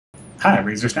Hi,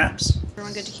 Razor Snaps.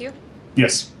 Everyone good to queue?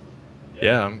 Yes.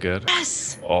 Yeah, I'm good.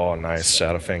 Yes! Oh, nice.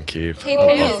 Shadowfang Keep. Hey, I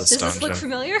Pale, love does this this look dungeon.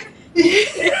 familiar?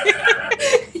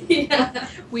 Yeah.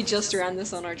 We just ran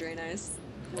this on our Drain Eyes.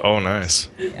 Oh, nice.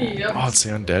 Yep. Oh, it's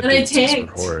the undead And I beats. It's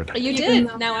tanked. horde. Oh, you Even did!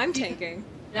 though- Now I'm tanking.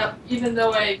 Yep. Even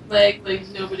though I lagged like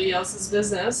nobody else's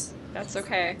business. That's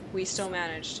okay. We still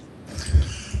managed.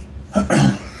 So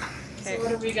Okay.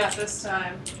 what have we got this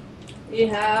time? We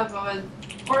have a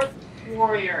Orc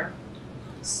Warrior.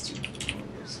 Stupid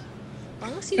warriors. As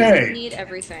long as he doesn't Hey. need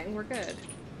everything, we're good.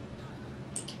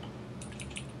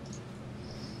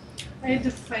 I had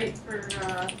to fight for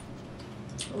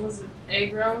what was it?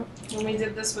 Aggro when we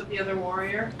did this with the other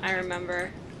warrior. I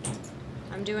remember.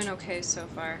 I'm doing okay so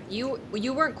far. You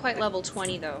weren't quite level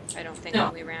 20 though, I don't think, No.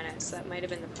 when we ran it, so that might have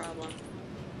been the problem.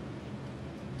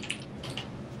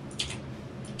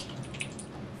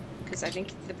 Because I think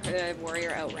the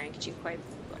warrior outranked you quite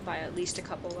by at least a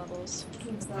couple levels. I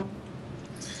think so.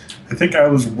 I think I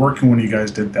was working when you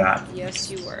guys did that. Yes,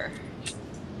 you were.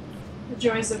 The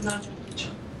joys of not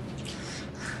jumping.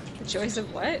 The joys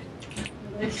of what?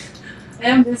 Like, I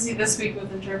am busy this week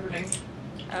with interpreting.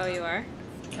 Oh, you are?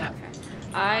 Yeah. Okay.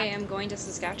 I am going to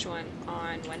Saskatchewan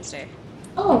on Wednesday.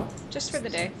 Oh. Just for the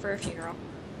day, for a funeral.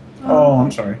 Oh,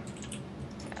 I'm sorry.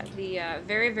 The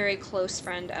very, very close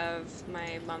friend of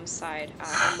my mom's side,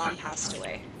 her mom passed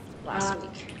away last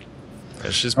week. Yeah,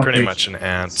 she's pretty Okay. much an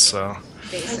ant, so.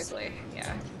 Basically,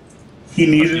 yeah. He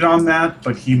needed on that,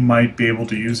 but he might be able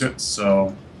to use it,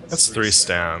 so... That's 3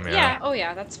 stam, Yeah, yeah. oh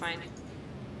yeah, that's fine.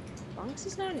 As long as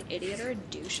he's not an idiot or a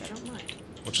douche, I don't mind.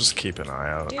 We'll just keep an eye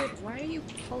out. Dude, why are you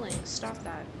pulling? Stop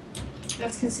that.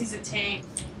 That's because he's a tank.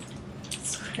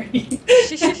 Sorry.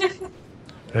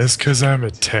 It's because I'm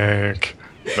a tank.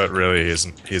 But really,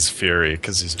 he's Fury,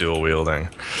 because he's dual wielding.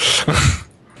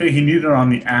 Okay, he needed it on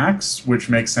the axe, which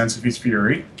makes sense if he's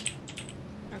Fury.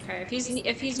 Okay,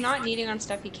 if he's not needing on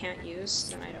stuff he can't use,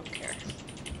 then I don't care.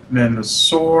 Then the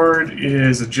sword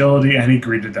is agility, and he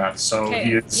greeted that, so he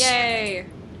Okay, is... yay!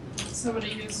 Somebody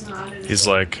who's not in He's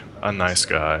like a nice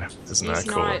guy. Isn't He's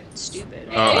that cool? not stupid.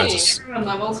 Oh, I Hey, just- everyone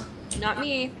leveled. Not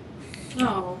me.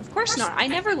 No. Of course not. I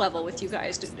never level with you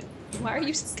guys. Why are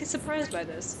you surprised by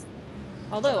this?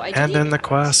 Although, I do And need... in the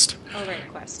quest. Oh, right,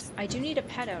 quest. I do need a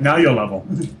pet out. Now you'll level.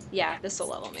 Yeah, this'll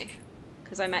level me.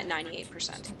 Because I'm at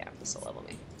 98%. Yeah, this'll level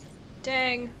me.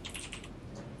 Dang.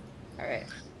 Alright.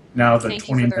 Now the Thank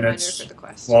you 20 for the reminder minutes for the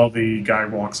quest. while the guy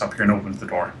walks up here and opens the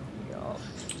door. Alright,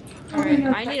 Oh my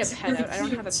God, I need a that's pet really out. I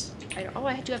don't have a...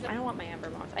 cute. I don't want my amber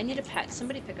moth. I need a pet.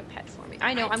 Somebody pick a pet for me.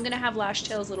 I know, I'm gonna have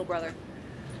Lashtail's little brother.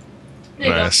 There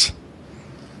you go. Nice.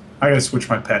 I gotta switch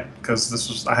my pet,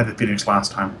 because I had the Phoenix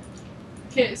last time.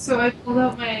 Okay, so I pulled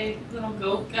out my little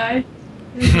goat guy.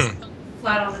 And he just fell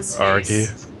flat on his face. Argy.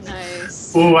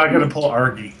 Nice. Ooh, I gotta pull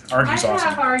Argy. I Argy's have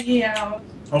awesome. Argy out.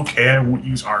 Okay, I won't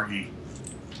use Argy.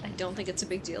 I don't think it's a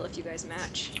big deal if you guys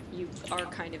match. You are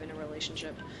kind of in a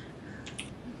relationship.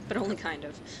 But only kind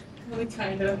of. Really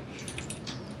kind of.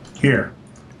 Here,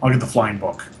 I'll get the flying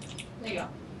book. There you go.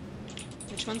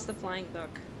 Which one's the flying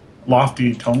book?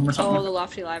 Lofty Tome or something? Oh, the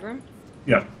Lofty Librum?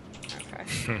 Yep.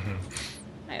 Okay.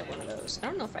 I have one of those. I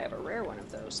don't know if I have a rare one of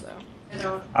those, though. I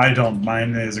don't. I don't.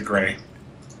 Mine is a gray.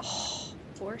 Oh,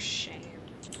 for shame.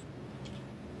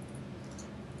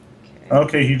 Okay.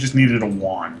 Okay, he just needed a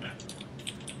wand.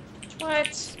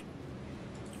 What?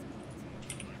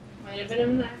 Might have been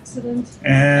an accident.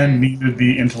 And Okay. needed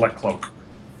the intellect cloak.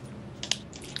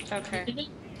 Okay. Did it?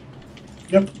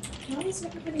 Yep. Why is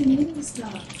everybody needing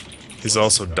stuff? He's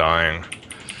also dying.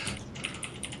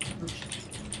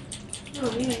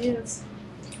 Oh, yeah, he is.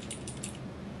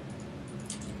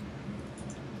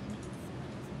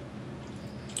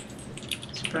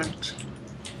 Spent.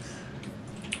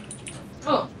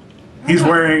 Oh. He's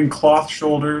wearing cloth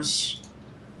shoulders.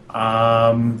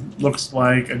 Looks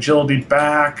like agility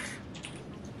back.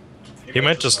 He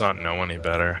might just not know any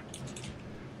better.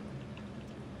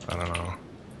 I don't know.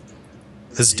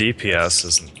 His DPS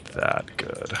isn't that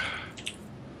good.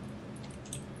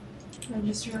 I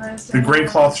just realized. The gray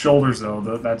cloth shoulders, though,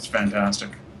 that's fantastic.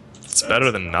 It's better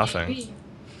than nothing.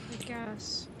 I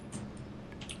guess.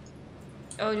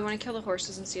 Oh, do you want to kill the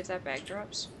horses and see if that bag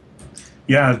drops?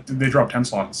 Yeah, they drop 10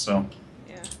 slots, so.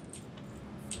 Yeah.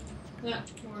 Yeah,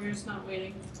 warrior's not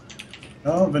waiting.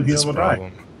 Oh, then His he'll die.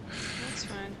 problem. That's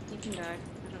fine. You can die.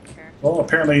 I don't care. Well,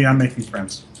 apparently I'm making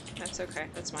friends. That's okay.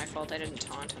 That's my fault. I didn't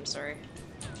taunt. I'm sorry.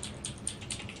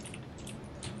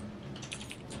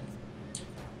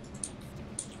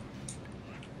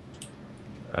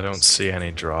 I don't see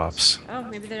any drops. Oh,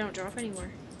 maybe they don't drop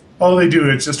anymore. Oh, they do.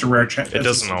 It's just a rare chance. It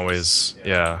doesn't always,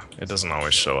 yeah, it doesn't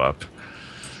always show up.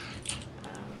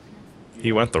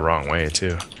 He went the wrong way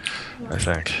too, I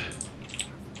think.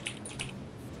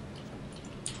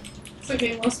 It's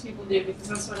okay, most people do, because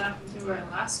that's what happened to our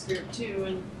last group too,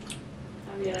 and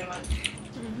I went,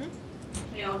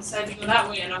 they all decided to go that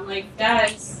way, and I'm like,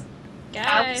 guys,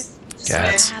 Guys.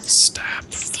 Guys, Stab. stop.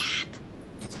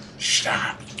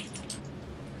 Stab.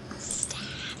 Stop.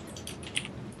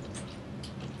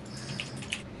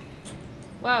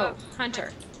 Whoa,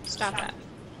 Hunter. Stop that.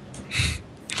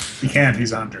 He can't,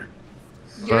 he's a hunter.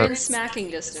 You're in smacking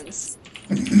distance.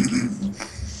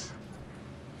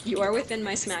 You are within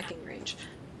my smacking range.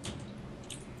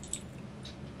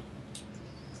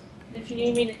 if you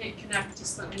need me to hit connect,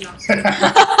 just let me know.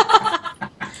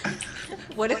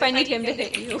 What if I need him to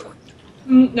hit you?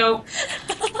 Nope.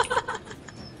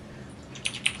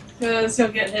 Because he'll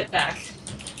get hit back.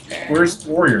 Where's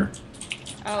Warrior?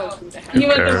 Oh, who the heck? He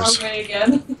went the cares? wrong way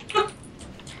again.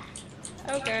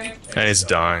 Okay. And he's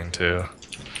dying too.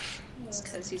 It's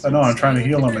 'cause he's I know, I'm been trying to staying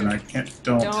heal with him the and I group. can't,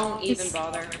 Don't even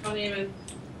bother. Don't even.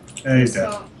 Yeah, he's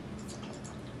dead.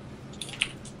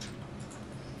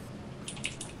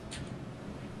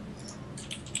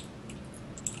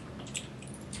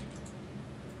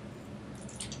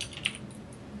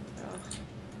 So,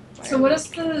 so what is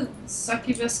the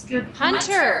succubus good?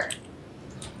 Hunter!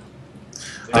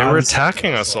 They were this-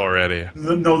 attacking us already.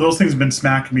 No, those things have been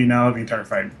smacking me now the entire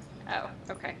fight. Oh,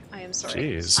 okay. I am sorry.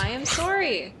 Jeez. I am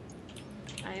sorry.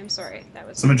 I am sorry. That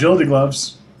was Some agility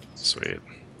gloves, Sweet.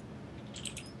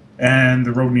 and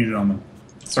the rogue needed on them.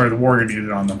 Sorry, the warrior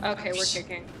needed on them. Okay, we're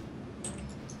kicking.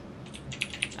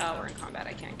 Oh, we're in combat.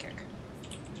 I can't kick.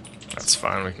 That's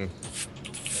fine. We can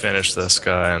finish this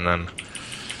guy and then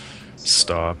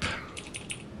stop.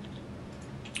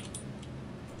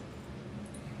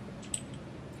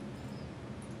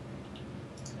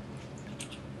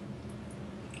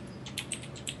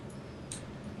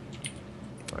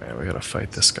 Oh yeah, we gotta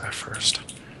fight this guy first.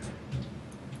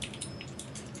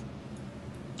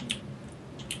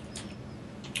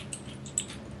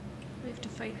 We have to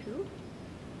fight who?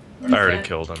 I already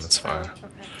killed him. It's fine. Oh,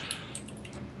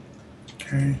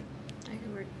 okay. Okay.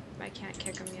 I can't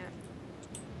kick him yet.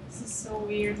 This is so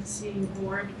weird seeing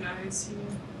bored guys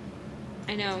here.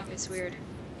 I know, it's weird.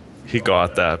 He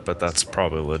got that, but that's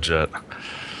probably legit.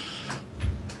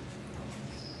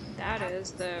 That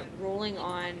is, the rolling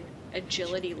on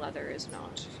agility leather is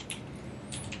not.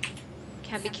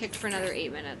 Can't be kicked for another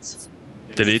 8 minutes.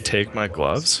 Did he take my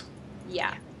gloves?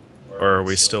 Yeah. Or are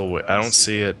we still? I don't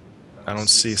see it. I don't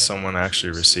see someone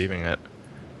actually receiving it.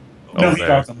 No, Oh, he there.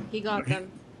 got them. He got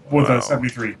them. With Wow. a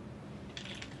 73.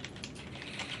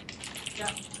 Yeah.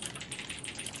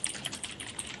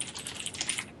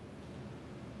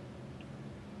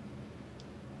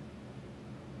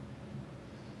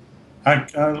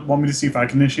 Want me to see if I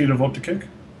can initiate a vote to kick?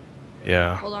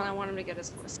 Yeah. Hold on, I want him to get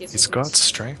his. He's got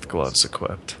strength gloves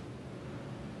equipped.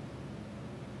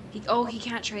 He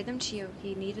can't trade them to you.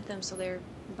 He needed them, so they're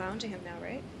bound to him now,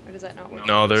 right? Or does that not work?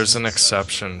 No, there's an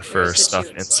exception for There's the stuff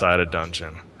tunes. inside a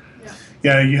dungeon.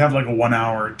 Yeah, you have like a 1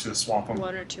 hour to swap them.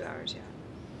 1 or 2 hours, yeah.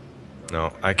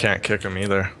 No, I can't kick him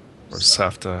either. We'll just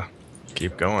have to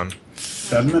keep going.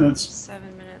 7 minutes.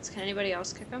 7 minutes. Can anybody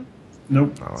else kick him?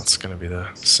 Nope. Oh, it's gonna be the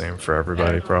same for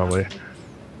everybody, probably.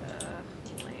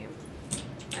 Lame.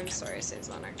 I'm sorry,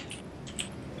 Sazonic.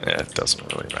 Yeah, it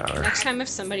doesn't really matter. Next time, if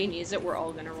somebody needs it, we're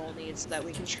all gonna roll needs so that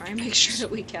we can try and make sure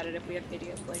that we get it if we have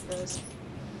idiots like this.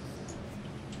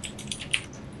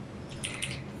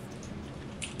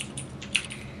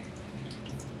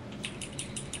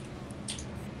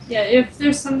 Yeah, if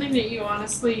there's something that you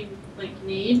honestly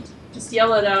need, just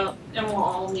yell it out and we'll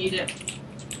all need it.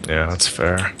 Yeah, that's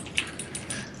fair.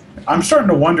 I'm starting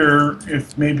to wonder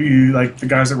if maybe like the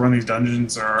guys that run these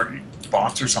dungeons are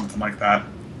bots or something like that.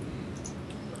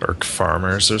 Or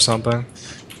farmers or something.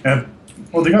 And,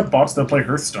 well, they got bots that play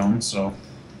Hearthstone, so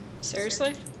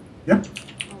Seriously? yeah.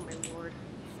 Oh my lord.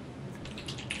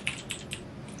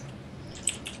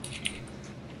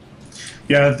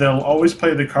 Yeah, they'll always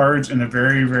play the cards in a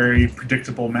very, very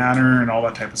predictable manner and all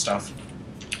that type of stuff.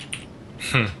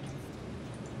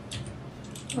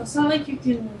 Well, it's not like you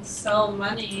can sell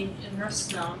money in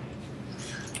Hearthstone.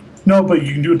 No, but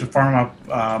you can do it to farm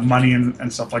up money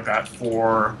and stuff like that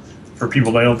for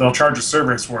people. They'll charge a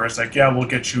service where it's like, yeah, we'll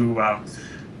get you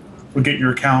we'll get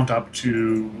your account up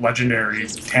to legendary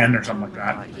 10 or something like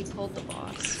that. God, he pulled the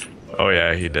boss. Oh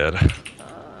yeah, he did.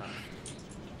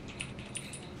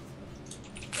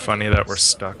 Funny that we're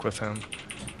stuck with him.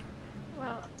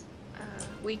 Well,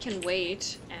 we can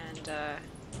wait and,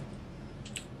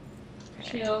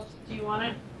 Shield, do you want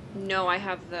it? No, I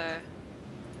have the,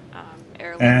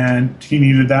 heirloom. And he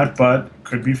needed that, but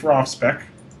could be for off spec.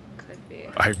 Could be.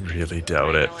 I really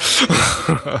doubt it.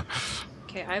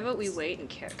 Okay, I vote we wait and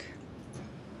kick.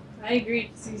 I agree,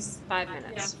 'cause he's 5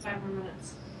 minutes. Yeah, 5 more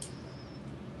minutes.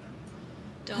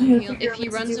 Don't Yeah, heal. figure If out he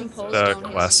what to runs do. impulse, The don't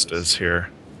quest heal. is here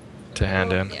to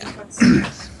hand in.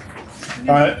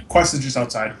 Yeah. Quest is just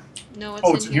outside. No, it's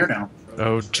Oh, in it's in here now.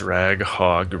 Oh, drag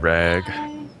hog rag.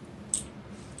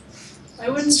 Why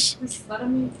wouldn't just let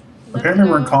him? Let Apparently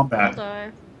him we're in go. combat. He'll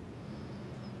die.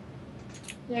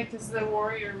 Yeah, because the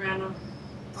warrior ran him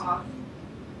off.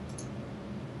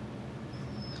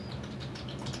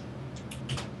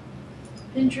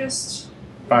 Interest.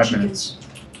 5 minutes.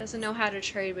 Doesn't know how to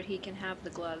trade, but he can have the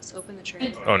gloves. Open the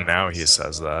trade. Oh, now he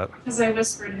says that. Because I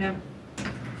whispered him.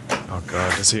 Oh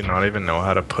god, does he not even know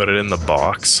how to put it in the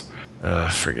box?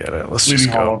 Forget it. Let's Leaving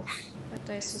just hollow. go. That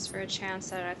dice was for a chance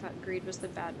that I thought greed was the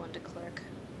bad one to click.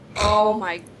 Oh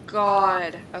my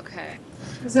god. Okay.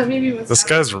 Is that maybe what's This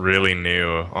happening? guy's really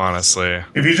new, honestly.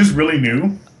 If he's just really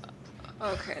new,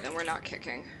 Okay, then we're not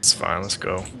kicking. It's fine, let's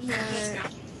go. Let's go.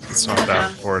 It's not that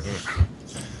important.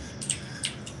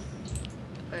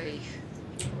 Ay,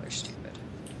 people are stupid.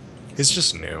 He's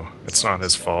just new. It's not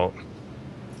his fault.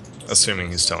 Assuming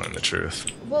he's telling the truth.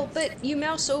 Well, but you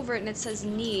mouse over it and it says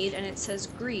need and it says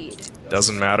greed.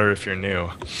 Doesn't matter if you're new.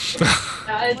 What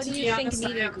To do be you think honest, I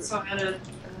needed? also had a.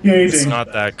 yeah, you It's ding.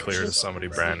 not that clear to somebody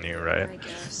brand new, right? I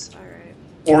guess. Alright.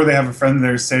 Or they have a friend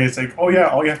there say it's like, oh yeah,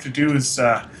 all you have to do is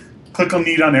click on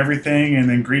need on everything and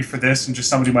then greed for this, and just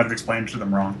somebody might have explained to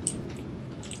them wrong.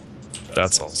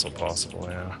 That's also possible,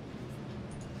 yeah.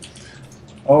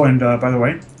 Oh, and by the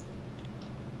way,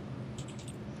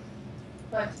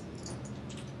 What?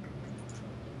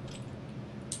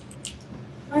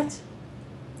 What?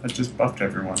 I just buffed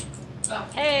everyone. Oh.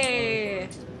 Hey!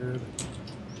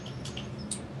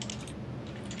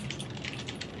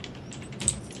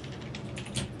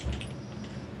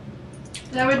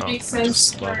 That would Oh, make I sense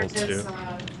just for leveled his two.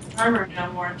 armor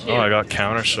now more too. Oh, I got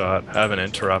counter shot. I have an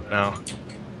interrupt now.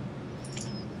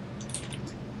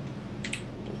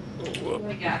 What do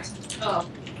I got? Oh,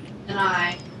 and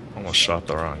I. Almost shot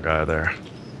the wrong guy there.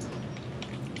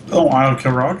 Oh, I'll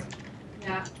kill rock.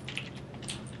 Yeah.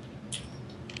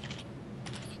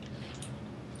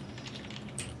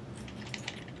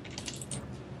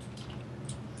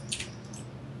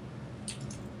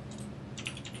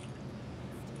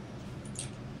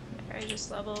 I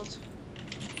just leveled.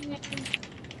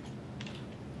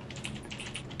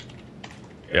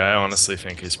 Yeah, I honestly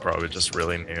think he's probably just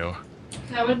really new.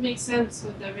 That would make sense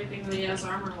with everything that he has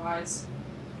armor wise.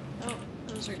 Oh,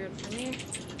 those are good for me.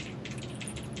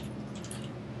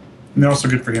 And they're also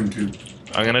good for him too.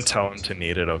 I'm gonna tell him to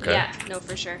need it, okay? Yeah, no,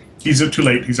 for sure. He's too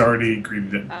late. He's already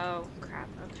greeted it. Oh, crap.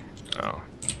 Okay. Oh,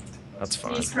 that's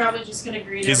fine. He's probably just gonna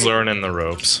greet He's everything. learning the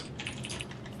ropes.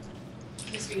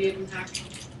 He's gonna give him hack.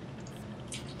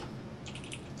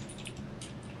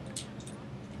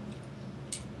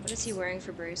 What is he wearing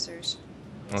for bracers?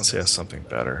 Unless he has something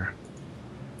better.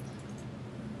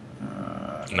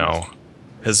 Uh, No.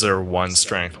 His are 1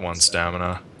 strength, 1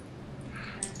 stamina.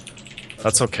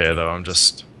 That's okay though,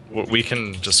 we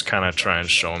can just kind of try and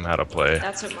show him how to play.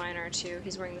 That's what mine are too.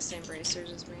 He's wearing the same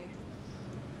bracers as me.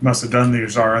 Must have done the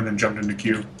Azara and then jumped into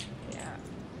Q. Yeah.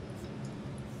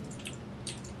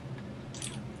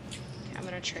 Okay, I'm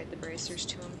gonna trade the bracers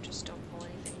to him. Just don't pull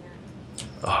anything yet.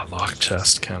 Oh, lock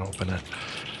chest, can't open it.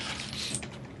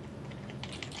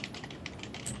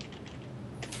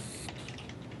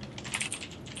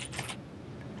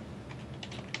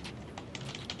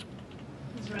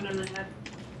 He's running ahead.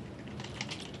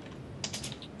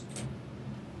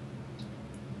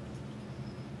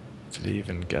 Did he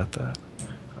even get that?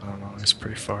 I don't know, he's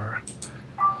pretty far.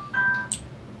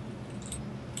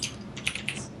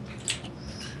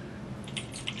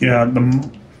 Yeah,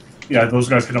 those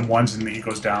guys hit him once and he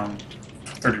goes down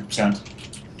 30%.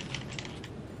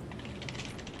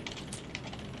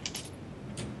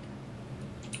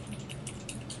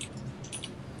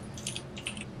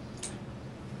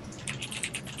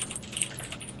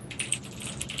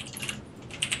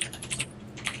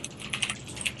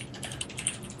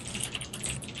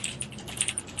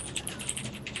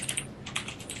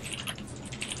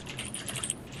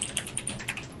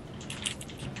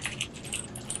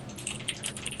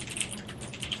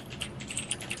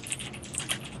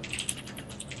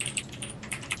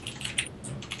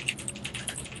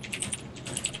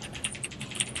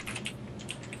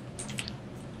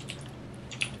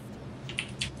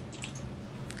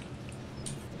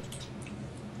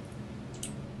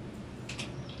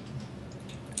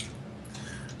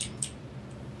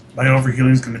 My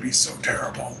overhealing is going to be so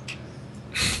terrible.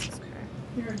 Okay.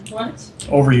 You're what?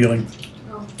 Overhealing.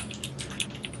 Oh.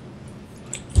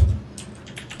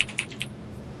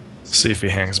 See if he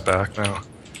hangs back now.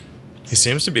 He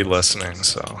seems to be listening,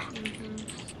 so.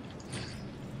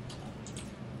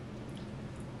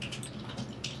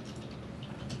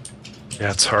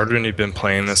 Yeah, it's hard when you've been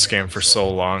playing this game for so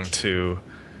long to...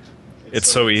 It's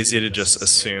so easy to just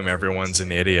assume everyone's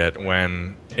an idiot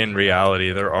when, in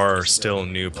reality, there are still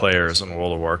new players in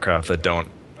World of Warcraft that don't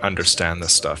understand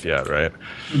this stuff yet, right?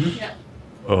 Yeah.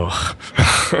 Oh.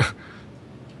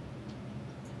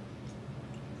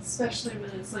 Especially when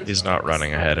it's like. He's not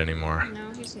running ahead anymore. No,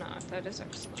 he's not. That is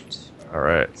excellent.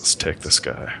 Alright, let's take this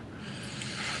guy.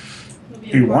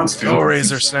 He wants to. Oh,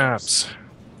 Razor Snaps!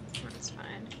 That's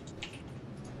fine.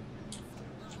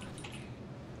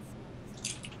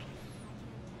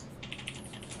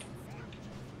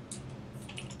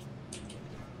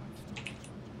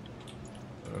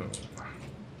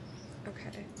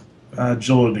 Okay.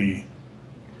 Agility.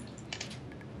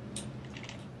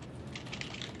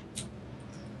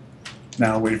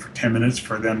 Now wait for 10 minutes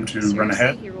for them to run Seriously,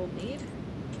 ahead. he rolled need?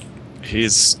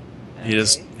 He's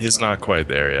not quite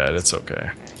there yet, it's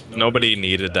okay. Okay. Nobody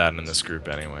needed that in this group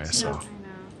anyway, so. I know.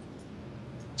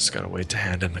 Just gotta wait to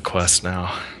hand in the quest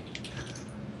now.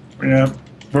 Yeah,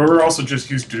 but we're also just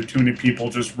used to too many people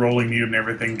just rolling need and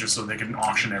everything just so they can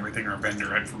auction everything or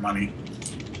vendor it for money.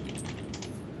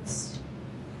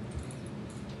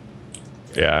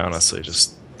 Yeah, I honestly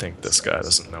just think this guy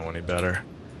doesn't know any better.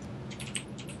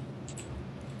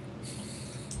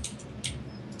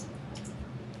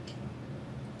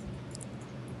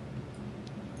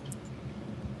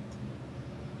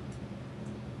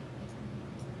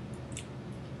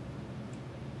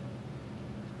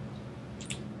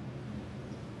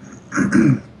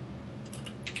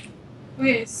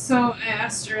 Okay, so I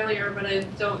asked earlier, but I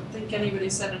don't think anybody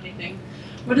said anything.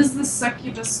 What is the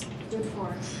succubus good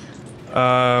for?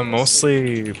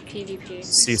 Mostly PvP.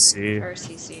 CC, Or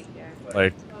CC, yeah.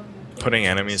 like Okay. putting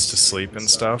enemies to sleep and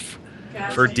stuff.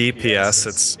 Gotcha. For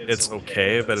DPS, it's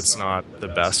okay, but it's not the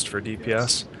best for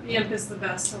DPS. The imp is the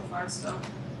best so far, still.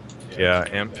 Yeah,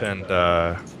 Imp and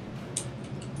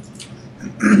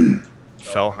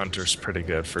Fell Hunter's pretty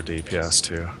good for DPS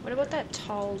too. What about that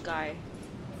tall guy?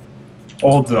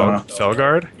 Old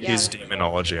Felguard? Yeah. He's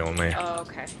demonology only. Oh,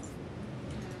 okay.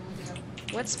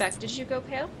 What spec did you go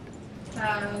pale?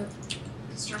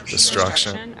 Destruction.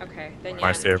 Destruction. Okay, then yeah.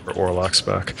 My favorite Warlock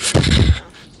spec. Oh.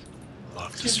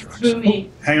 Love It's destruction. boomy.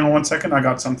 Hang on 1 second, I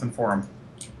got something for him.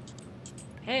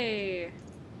 Hey.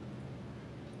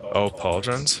 Oh,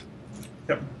 Pauldrons?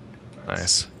 Yep.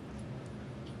 Nice.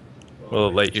 Will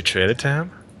it let you trade it to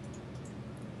him?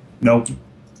 Nope.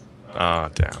 Oh,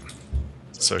 damn.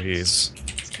 So It's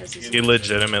 'cause he's he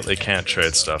legitimately can't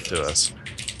trade stuff to us.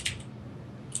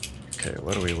 Okay,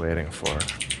 what are we waiting for?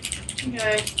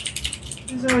 Okay.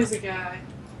 There's always a guy.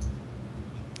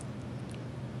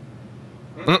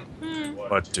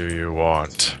 What do you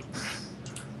want?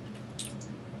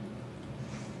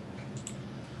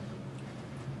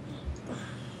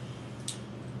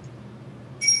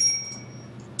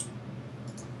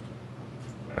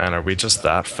 Man, are we just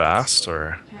that fast,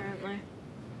 or? apparently.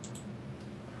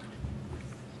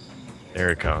 Here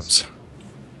he comes.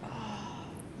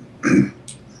 Come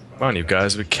on, you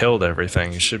guys, we killed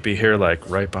everything. You should be here, like,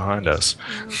 right behind us.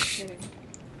 No kidding.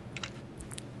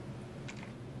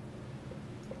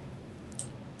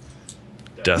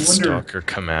 Deathstalker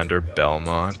Commander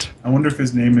Belmont. I wonder if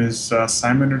his name is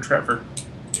Simon or Trevor.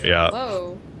 Yeah,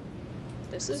 Whoa.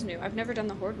 This is new. I've never done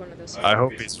the Horde one of this. I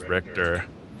hope he's Richter.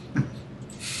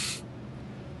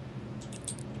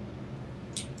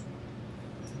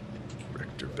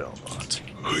 Richter Belmont.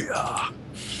 Hoo-yah.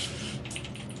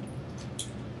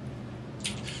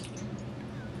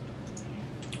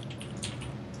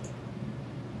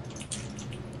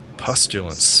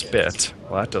 Pustulant spit.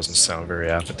 Well, that doesn't sound very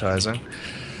appetizing.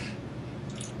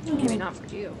 Maybe not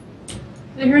for you.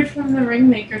 I heard from the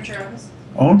Ringmaker, Charles.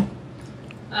 Oh?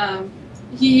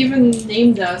 He even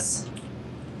named us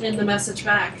in the message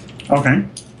back. Okay.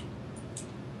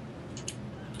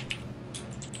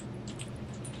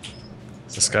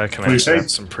 This guy can What do you actually say?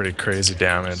 have some pretty crazy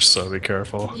damage, so be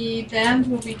careful. The band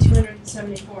will be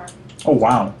 274. Oh,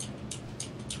 wow.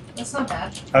 That's not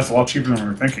bad. That's a lot cheaper than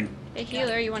we were thinking. Hey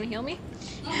healer, you want to heal me?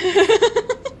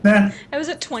 Nah. I was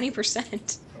at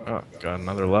 20%. Oh, got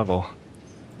another level.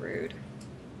 Rude.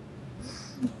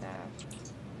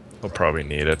 We'll probably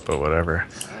need it, but whatever.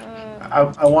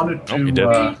 I wanted Oh, you did.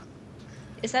 to.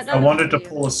 Is that not I wanted to enough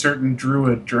for you? pull a certain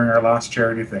druid during our last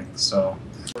charity thing, so.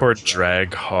 Poor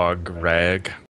Drag Hog Rag.